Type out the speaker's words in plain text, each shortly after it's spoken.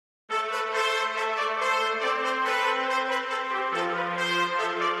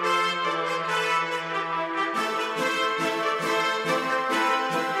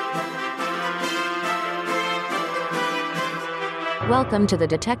Welcome to the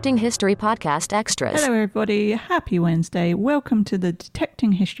Detecting History Podcast Extras. Hello everybody, happy Wednesday. Welcome to the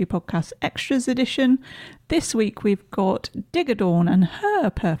Detecting History Podcast Extras edition. This week we've got Digger Dawn and her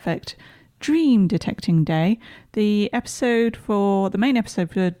perfect dream detecting day. The main episode for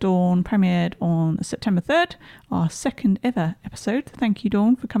Dawn premiered on September 3rd, our second ever episode. Thank you,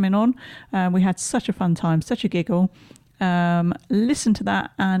 Dawn, for coming on. We had such a fun time, such a giggle. Listen to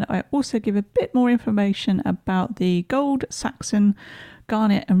that, and I also give a bit more information about the gold, Saxon,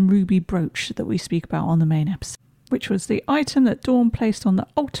 garnet and ruby brooch that we speak about on the main episode, which was the item that Dawn placed on the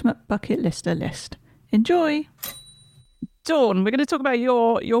ultimate bucket lister list. Enjoy! Dawn, we're going to talk about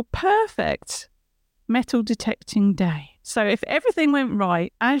your perfect metal detecting day. So if everything went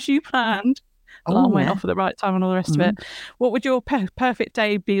right as you planned, alarm went off at the right time and all the rest of it, what would your perfect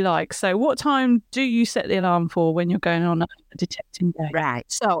day be like? So what time do you set the alarm for when you're going on a detecting day? Right.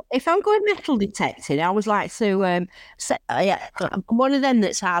 So if I'm going metal detecting, I always like to I'm one of them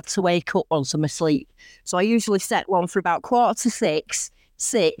that's hard to wake up once I'm asleep. So I usually set one for about 5:45,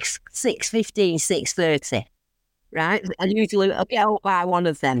 6, 6:15, 6:30. Right. And usually I'll get up by one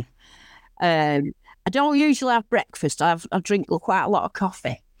of them. I don't usually have breakfast. I drink quite a lot of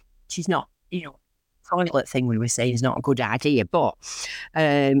coffee, which is not, toilet thing we were saying is not a good idea, but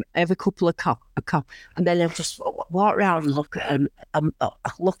I have a couple of cup, and then I'll just walk around and look at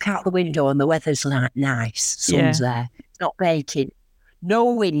look out the window, and the weather's like nice. Sun's there. It's not baking. No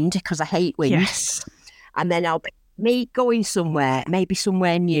wind, because I hate wind. Yes. And then I'll be going somewhere, maybe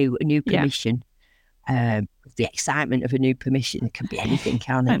somewhere new, a new permission. The excitement of a new permission, it can be anything,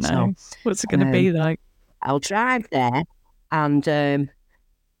 can't it? I know. So, what's it going to be like? I'll drive there, and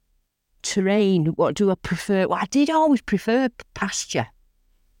terrain, what do I prefer? Well, I did always prefer pasture.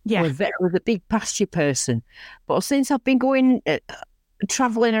 Yeah. I was a big pasture person. But since I've been going,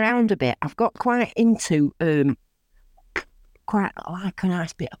 travelling around a bit, I've got quite into, quite like a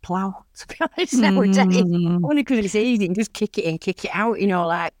nice bit of plough, to be honest, nowadays. Only because it's easy and just kick it in, kick it out,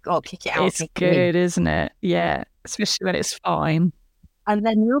 kick it out. It's good, isn't it? Yeah, especially when it's fine. And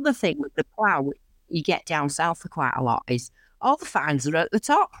then the other thing with the plough, you get down south for quite a lot, is all the fines are at the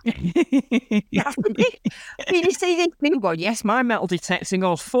top. You have to dig. You see these people going, yes, my metal detecting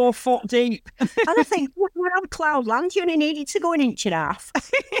goes 4 foot deep. And I think, when on ploughed land, you only needed to go 1.5 inches.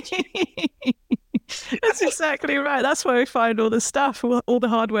 That's exactly right. That's where we find all the stuff, all the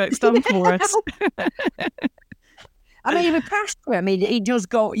hard work's done for us. I mean, with pasture, it does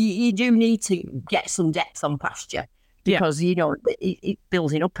go, you do need to get some depth on pasture. Because, it's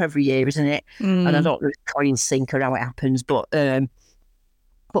building up every year, isn't it? And I don't know if coins sink or how it happens, but when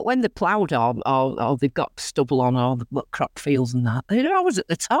they're ploughed or they've got stubble on or the crop fields and that, they're always at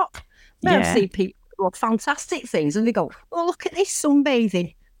the top. I've seen people do fantastic things and they go, oh, look at this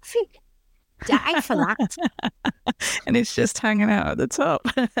sunbathing. I think, die for that. And it's just hanging out at the top.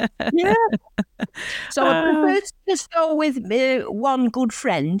 Yeah. So I prefer to just go with one good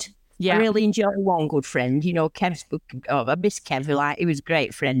friend. Yeah. I really enjoy one good friend. Kev's book. I miss Kev. He was a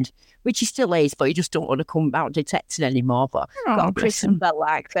great friend, which he still is, but he just don't want to come out detecting anymore. But got Chris and Bell,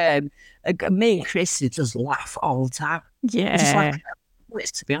 me and Chris just laugh all the time. Yeah. Just like,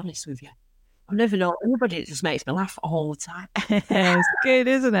 to be honest with you, I've never known anybody that just makes me laugh all the time. It's good,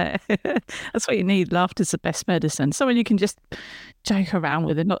 isn't it? That's what you need. Laughter's the best medicine. Someone you can just joke around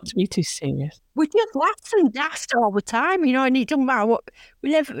with and not to be too serious. We just laugh and daft all the time, and it doesn't matter what.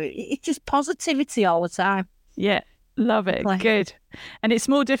 It's just positivity all the time. Yeah, love it. Good. And it's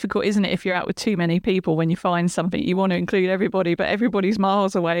more difficult, isn't it, if you're out with too many people when you find something you want to include everybody, but everybody's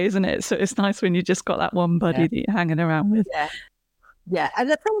miles away, isn't it? So it's nice when you just got that one buddy that you're hanging around with. Yeah. Yeah, and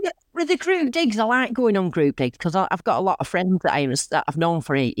the thing that with the group digs, I like going on group digs because I've got a lot of friends that I've known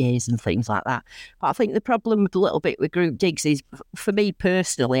for 8 years and things like that. But I think the problem a little bit with group digs is, for me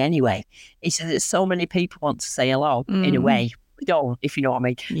personally anyway, is that so many people want to say hello in a way. We don't, if you know what I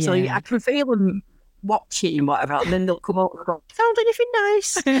mean. Yeah. So I can feel them watching and whatever, and then they'll come up and go, found anything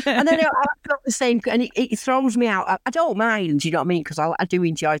nice? And then I've got the same, and it throws me out. I don't mind, you know what I mean, because I do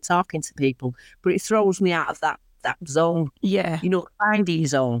enjoy talking to people, but it throws me out of that zone. Yeah. Finding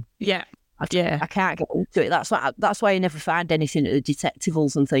zone. Yeah. I can't get into it. That's why I never find anything at the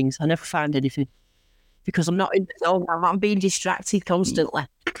detectivals and things. I never find anything because I'm not in the zone. I'm being distracted constantly.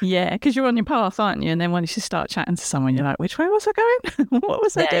 Yeah, because you're on your path, aren't you? And then once you start chatting to someone, you're like, which way was I going? What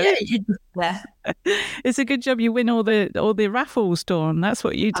was I doing? Yeah. It's a good job you win all the raffles, Dawn. That's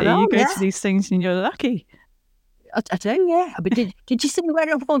what you do. You go to these things and you're lucky. I do, yeah. But did you see where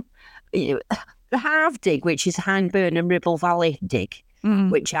I won? The Halve dig, which is Hyndburn and Ribble Valley dig,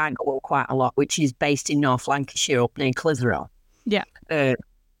 which I go on quite a lot, which is based in North Lancashire up near Clitheroe. Yeah.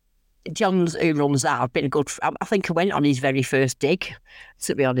 John's, who runs that, I've been a good. I think I went on his very first dig,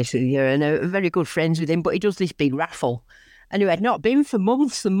 to be honest with you, and I'm very good friends with him. But he does this big raffle. And I'd not been for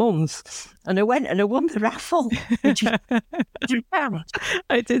months and months. And I went and I won the raffle. £100.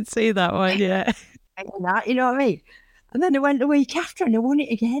 I did see that one, yeah. You know what I mean? And then I went the week after and I won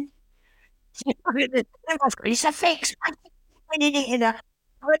it again. It's a fix. I'm winning it. And I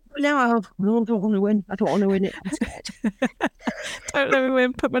went, no, I don't want to win. I don't want to win it. I'm scared. Don't let me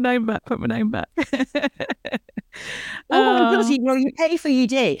win. Put my name back. Because you pay for your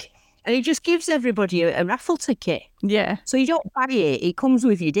dig. And he just gives everybody a raffle ticket. Yeah. So you don't buy it. It comes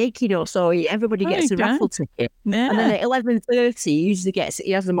with your dig, so everybody gets a raffle ticket. Yeah. And then at 11:30, he usually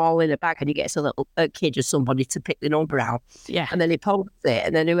he has them all in a bag and he gets a little kid or somebody to pick the number out. Yeah. And then he posts it.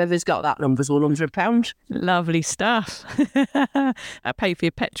 And then whoever's got that number's £100. Lovely stuff. That paid for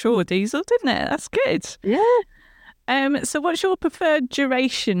your petrol or diesel, didn't it? That's good. Yeah. So what's your preferred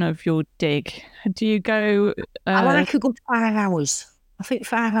duration of your dig? Do you go... I like a good 5 hours. I think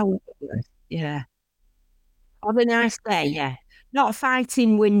 5 hours. Yeah. On a nice day, yeah. Not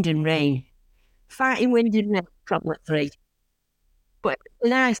fighting wind and rain. Fighting wind and rain, probably 3. But a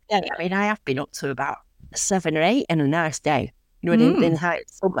nice day. I mean, I have been up to about 7 or 8 in a nice day. You know, in height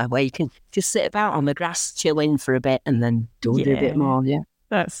somewhere where you can just sit about on the grass, chilling for a bit, and then do a bit more, yeah.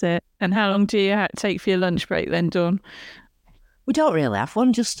 That's it. And how long do you take for your lunch break then, Dawn? We don't really have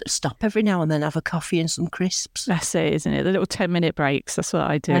one, just stop every now and then, have a coffee and some crisps. That's it, isn't it? The little 10-minute breaks, that's what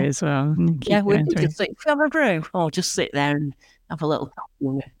I do as well. Yeah, we just think, have a brew, or just sit there and have a little coffee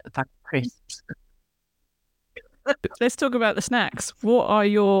and a pack of crisps. Let's talk about the snacks. What are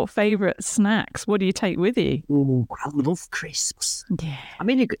your favourite snacks? What do you take with you? Oh, I love crisps. Yeah. I'm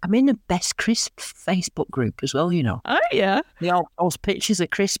in the Best Crisp Facebook group as well, you know. Oh, yeah. They all post pictures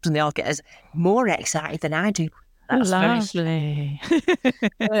of crisps and they all get as more excited than I do. That's lovely.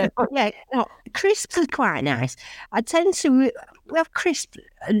 But yeah, no, crisps are quite nice. I tend to we have crisps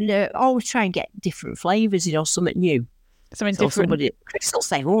and always try and get different flavours, you know, something new. Something different. Chris will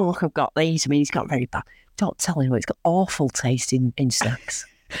say, "Oh, look, I've got these." I mean, he's got very bad. Don't tell him. It's got awful taste in snacks.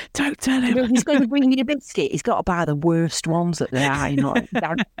 Don't tell him. You know, he's going to bring you a biscuit. He's got to buy the worst ones that there are. You know,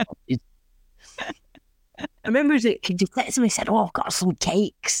 I remember as a kid, he texted me and said, "Oh, I've got some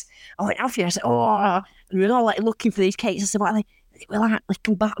cakes." I went off here. I said, "Oh," and we were all like looking for these cakes. I said, "What are they?" We're like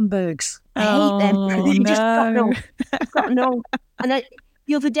little Battenbergs. I hate them. You just got no. And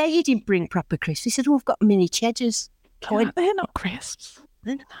the other day he didn't bring proper crisps. He said, "Oh, I've got mini cheddars." They're not crisps.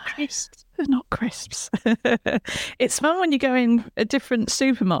 They're not crisps. They're not crisps. It's fun when you go in a different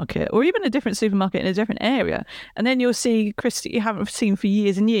supermarket or even a different supermarket in a different area, and then you'll see crisps that you haven't seen for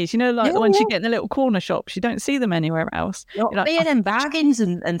years and years. You know, like the ones you get in the little corner shops. You don't see them anywhere else. And bargains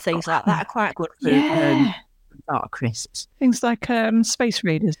and things like that are quite good for crisps. Things like Space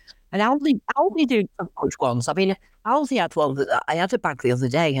Raiders. And Aldi do some good ones. I mean, Aldi had one that I had a bag the other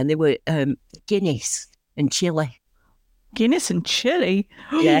day, and they were Guinness and chili. Guinness and chili?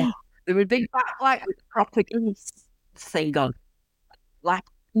 Yeah. They were a big bag, like with proper Guinness thing on. Like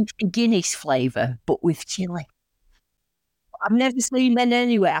Guinness flavour, but with chili. I've never seen them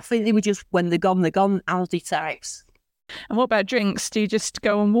anywhere. I think they were just, when they're gone, Aldi types. And what about drinks? Do you just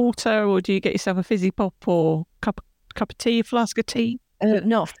go on water, or do you get yourself a fizzy pop or cup of tea, flask of tea?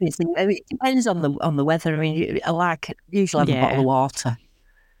 Not fizzy. I mean, it depends on the weather. I mean, I usually have a bottle of water.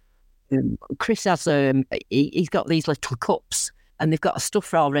 Chris has he's got these little cups and they've got a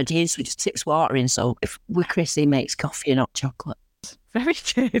stuffer already in, so he just tips water in. So if with Chris, he makes coffee and hot chocolate. Very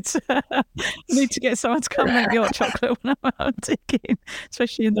good. I need to get someone to come make the hot chocolate when I'm out digging,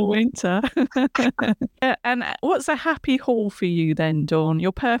 especially in the winter. And what's a happy haul for you then, Dawn?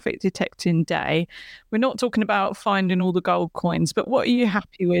 Your perfect detecting day. We're not talking about finding all the gold coins, but what are you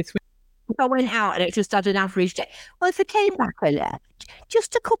happy with? If I went out and it just had an average day, well, if I came back with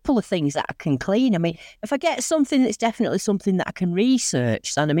just a couple of things that I can clean. I mean, if I get something that's definitely something that I can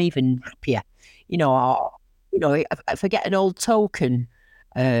research, then I'm even happier. You know, if I get an old token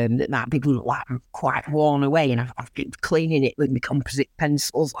that might be like quite worn away, and I've been cleaning it with my composite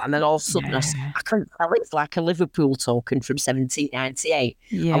pencils, and then all of a sudden I can tell it's like a Liverpool token from 1798.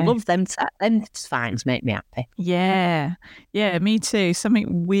 Yeah. I love them. Them finds make me happy. Yeah, me too.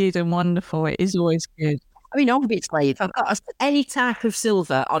 Something weird and wonderful. It is always good. I mean, obviously, if I've got any type of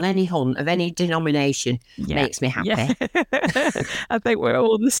silver on any hunt of any denomination, makes me happy. Yeah. I think we're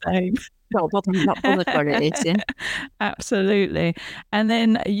all the same. Not bothered where it is, yeah. Absolutely. And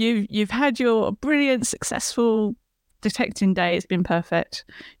then you've had your brilliant, successful detecting day. It's been perfect.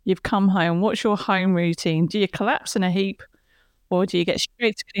 You've come home. What's your home routine? Do you collapse in a heap, or do you get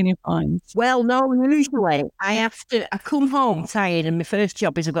straight to cleaning fines? Well, no, usually I come home tired and my first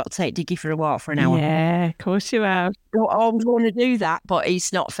job is I've got to take Diggy for a walk for an hour. Yeah, of course you have. I always want to do that, but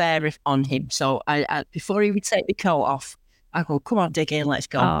it's not fair on him. So I before he would take the coat off, I go, come on, Diggy, let's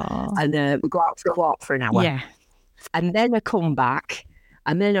go. Oh. And we go out for a walk for an hour. Yeah. And then I come back,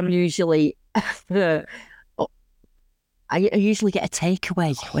 and then I'm usually... I usually get a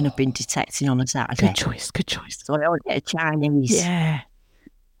takeaway when I've been detecting on a Saturday. Good choice. So I always get a Chinese. Yeah.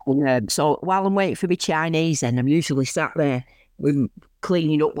 So while I'm waiting for my Chinese, then I'm usually sat there with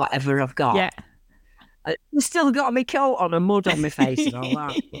cleaning up whatever I've got. Yeah. I've still got my coat on and mud on my face and all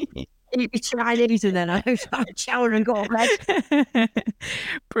that. Eat my Chinese and then I shower and go to bed.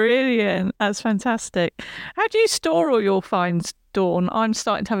 Brilliant. That's fantastic. How do you store all your fines, Dawn? I'm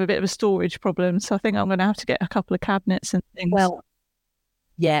starting to have a bit of a storage problem, so I think I'm going to have to get a couple of cabinets and things.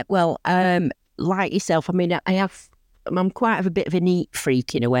 Well, like yourself, I mean, I'm quite of a bit of a neat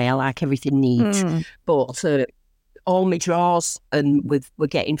freak in a way. I like everything neat, but all my drawers we're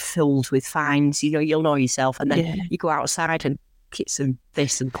getting filled with fines. You'll know yourself, and then you go outside and buckets of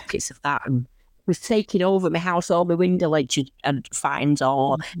this and buckets of that, and was taking over my house, all my window ledges and fines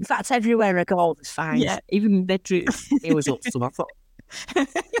all. In fact, everywhere I go, there's fines. Yeah. Even my bedroom, it was up to them. I thought,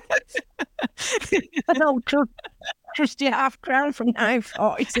 I don't trust your £0.5 from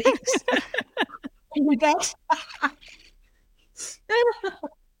 9.46. In the bed.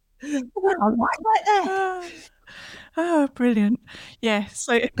 Oh, brilliant. Yeah,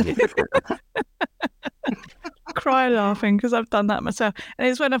 so cry laughing because I've done that myself. And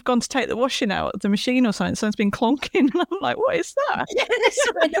it's when I've gone to take the washing out of the machine or something, someone's been clonking and I'm like, what is that?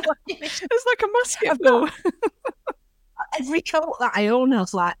 It's like a musket ball. Every coat that I own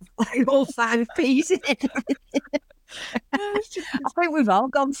has like all 5p's in it. I think we've all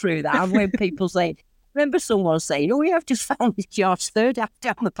gone through that. And when people say, remember someone saying, oh, yeah, I've just found this George III down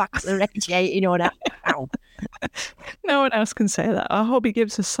the back of the radiator, now. No one else can say that. Our hobby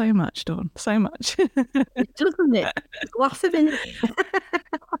gives us so much, Dawn, so much. Doesn't it? Laugh a minute.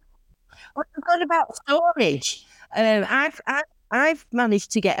 What you've got about storage? I've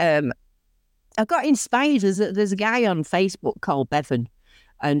managed to get I got inspired. There's a guy on Facebook called Bevan,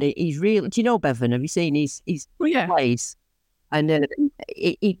 and he's really. Do you know Bevan? Have you seen his plays? And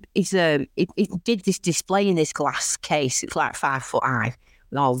he did this display in this glass case. It's like 5 foot high,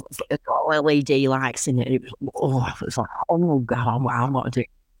 with all LED lights in it. It was like, oh God, wow, what to do?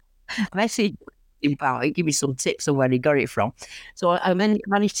 I messaged him about it, give me some tips on where he got it from. So I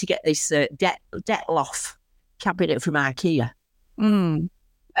managed to get this Detloff cabinet from IKEA.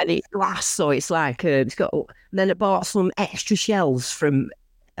 And it's glass, so it's like it's got. And then I bought some extra shelves from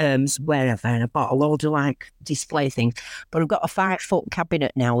wherever, and I bought a load of like display things. But I've got a 5 foot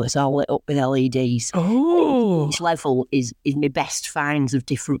cabinet now that's all lit up with LEDs. Oh, each level is my best finds of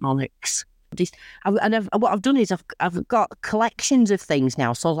different monarchs. What I've done is I've got collections of things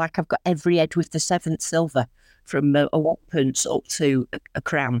now. So like I've got every Edward VII silver from a 1p up to a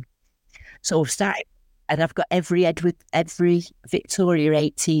crown. So I've started. And I've got every Victoria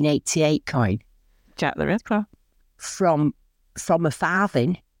 1888 coin. Jack the Ripper. From a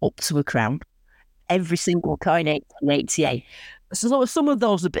farthing up to a crown. Every single coin 1888. So some of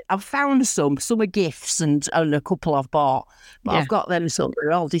those I've found some are gifts and a couple I've bought. But I've got them, so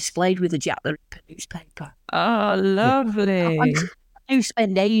they're all displayed with a Jack the Ripper newspaper. Oh, lovely. I do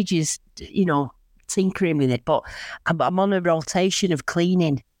spend ages, tinkering with it, but I'm on a rotation of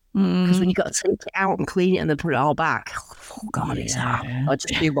cleaning. Because when you got to take it out and clean it and then put it all back, oh God, it's hard. I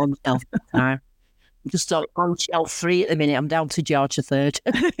just do one shelf at a time. I'm just on shelf 3 at the minute. I'm down to George III.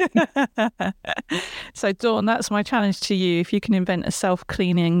 So, Dawn, that's my challenge to you. If you can invent a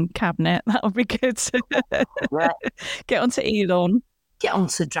self-cleaning cabinet, that would be good. Right. Get onto Elon. Get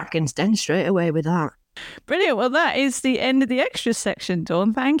onto Dragon's Den straight away with that. Brilliant. Well, that is the end of the extras section,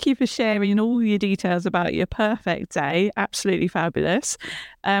 Dawn. Thank you for sharing all your details about your perfect day. Absolutely fabulous.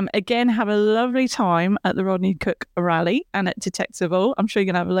 Again, have a lovely time at the Rodney Cook rally and at Detectival. I'm sure you're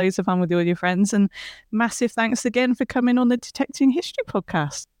going to have loads of fun with all your friends. And massive thanks again for coming on the Detecting History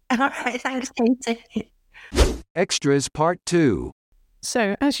podcast. All right. Thanks, Katie. Extras Part 2.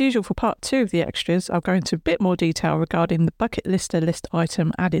 So, as usual for part 2 of the extras, I'll go into a bit more detail regarding the Bucketlister list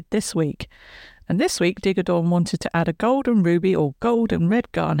item added this week. And this week, Digger Dawn wanted to add a gold and ruby or gold and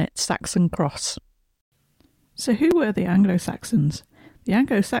red garnet Saxon cross. So who were the Anglo-Saxons? The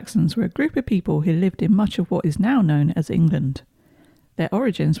Anglo-Saxons were a group of people who lived in much of what is now known as England. Their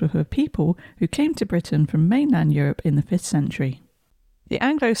origins were a people who came to Britain from mainland Europe in the 5th century. The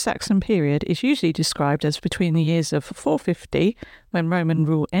Anglo-Saxon period is usually described as between the years of 450, when Roman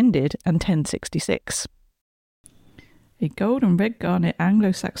rule ended, and 1066. A gold and red garnet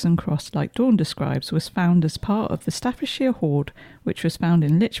Anglo-Saxon cross, like Dawn describes, was found as part of the Staffordshire hoard, which was found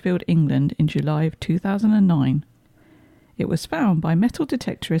in Lichfield, England in July of 2009. It was found by metal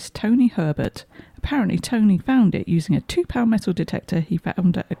detectorist Tony Herbert. Apparently Tony found it using a £2 metal detector he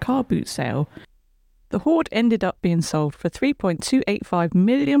found at a car boot sale. The hoard ended up being sold for £3.285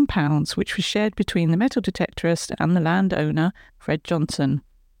 million, which was shared between the metal detectorist and the landowner, Fred Johnson.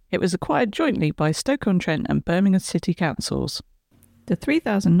 It was acquired jointly by Stoke-on-Trent and Birmingham City Councils. The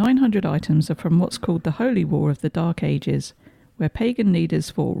 3,900 items are from what's called the Holy War of the Dark Ages, where pagan leaders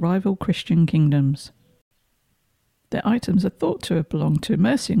fought rival Christian kingdoms. The items are thought to have belonged to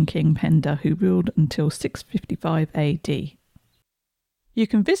Mercian king Penda, who ruled until 655 AD. You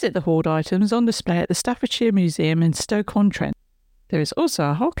can visit the hoard items on display at the Staffordshire Museum in Stoke-on-Trent. There is also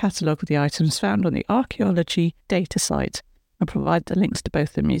a whole catalogue of the items found on the Archaeology data site. I'll provide the links to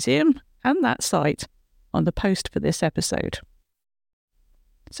both the museum and that site on the post for this episode.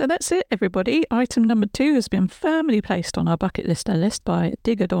 So that's it, everybody. Item number 2 has been firmly placed on our Bucketlister list by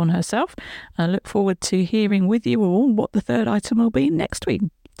Digger Dawn herself. I look forward to hearing with you all what the third item will be next week.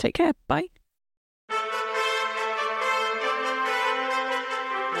 Take care. Bye.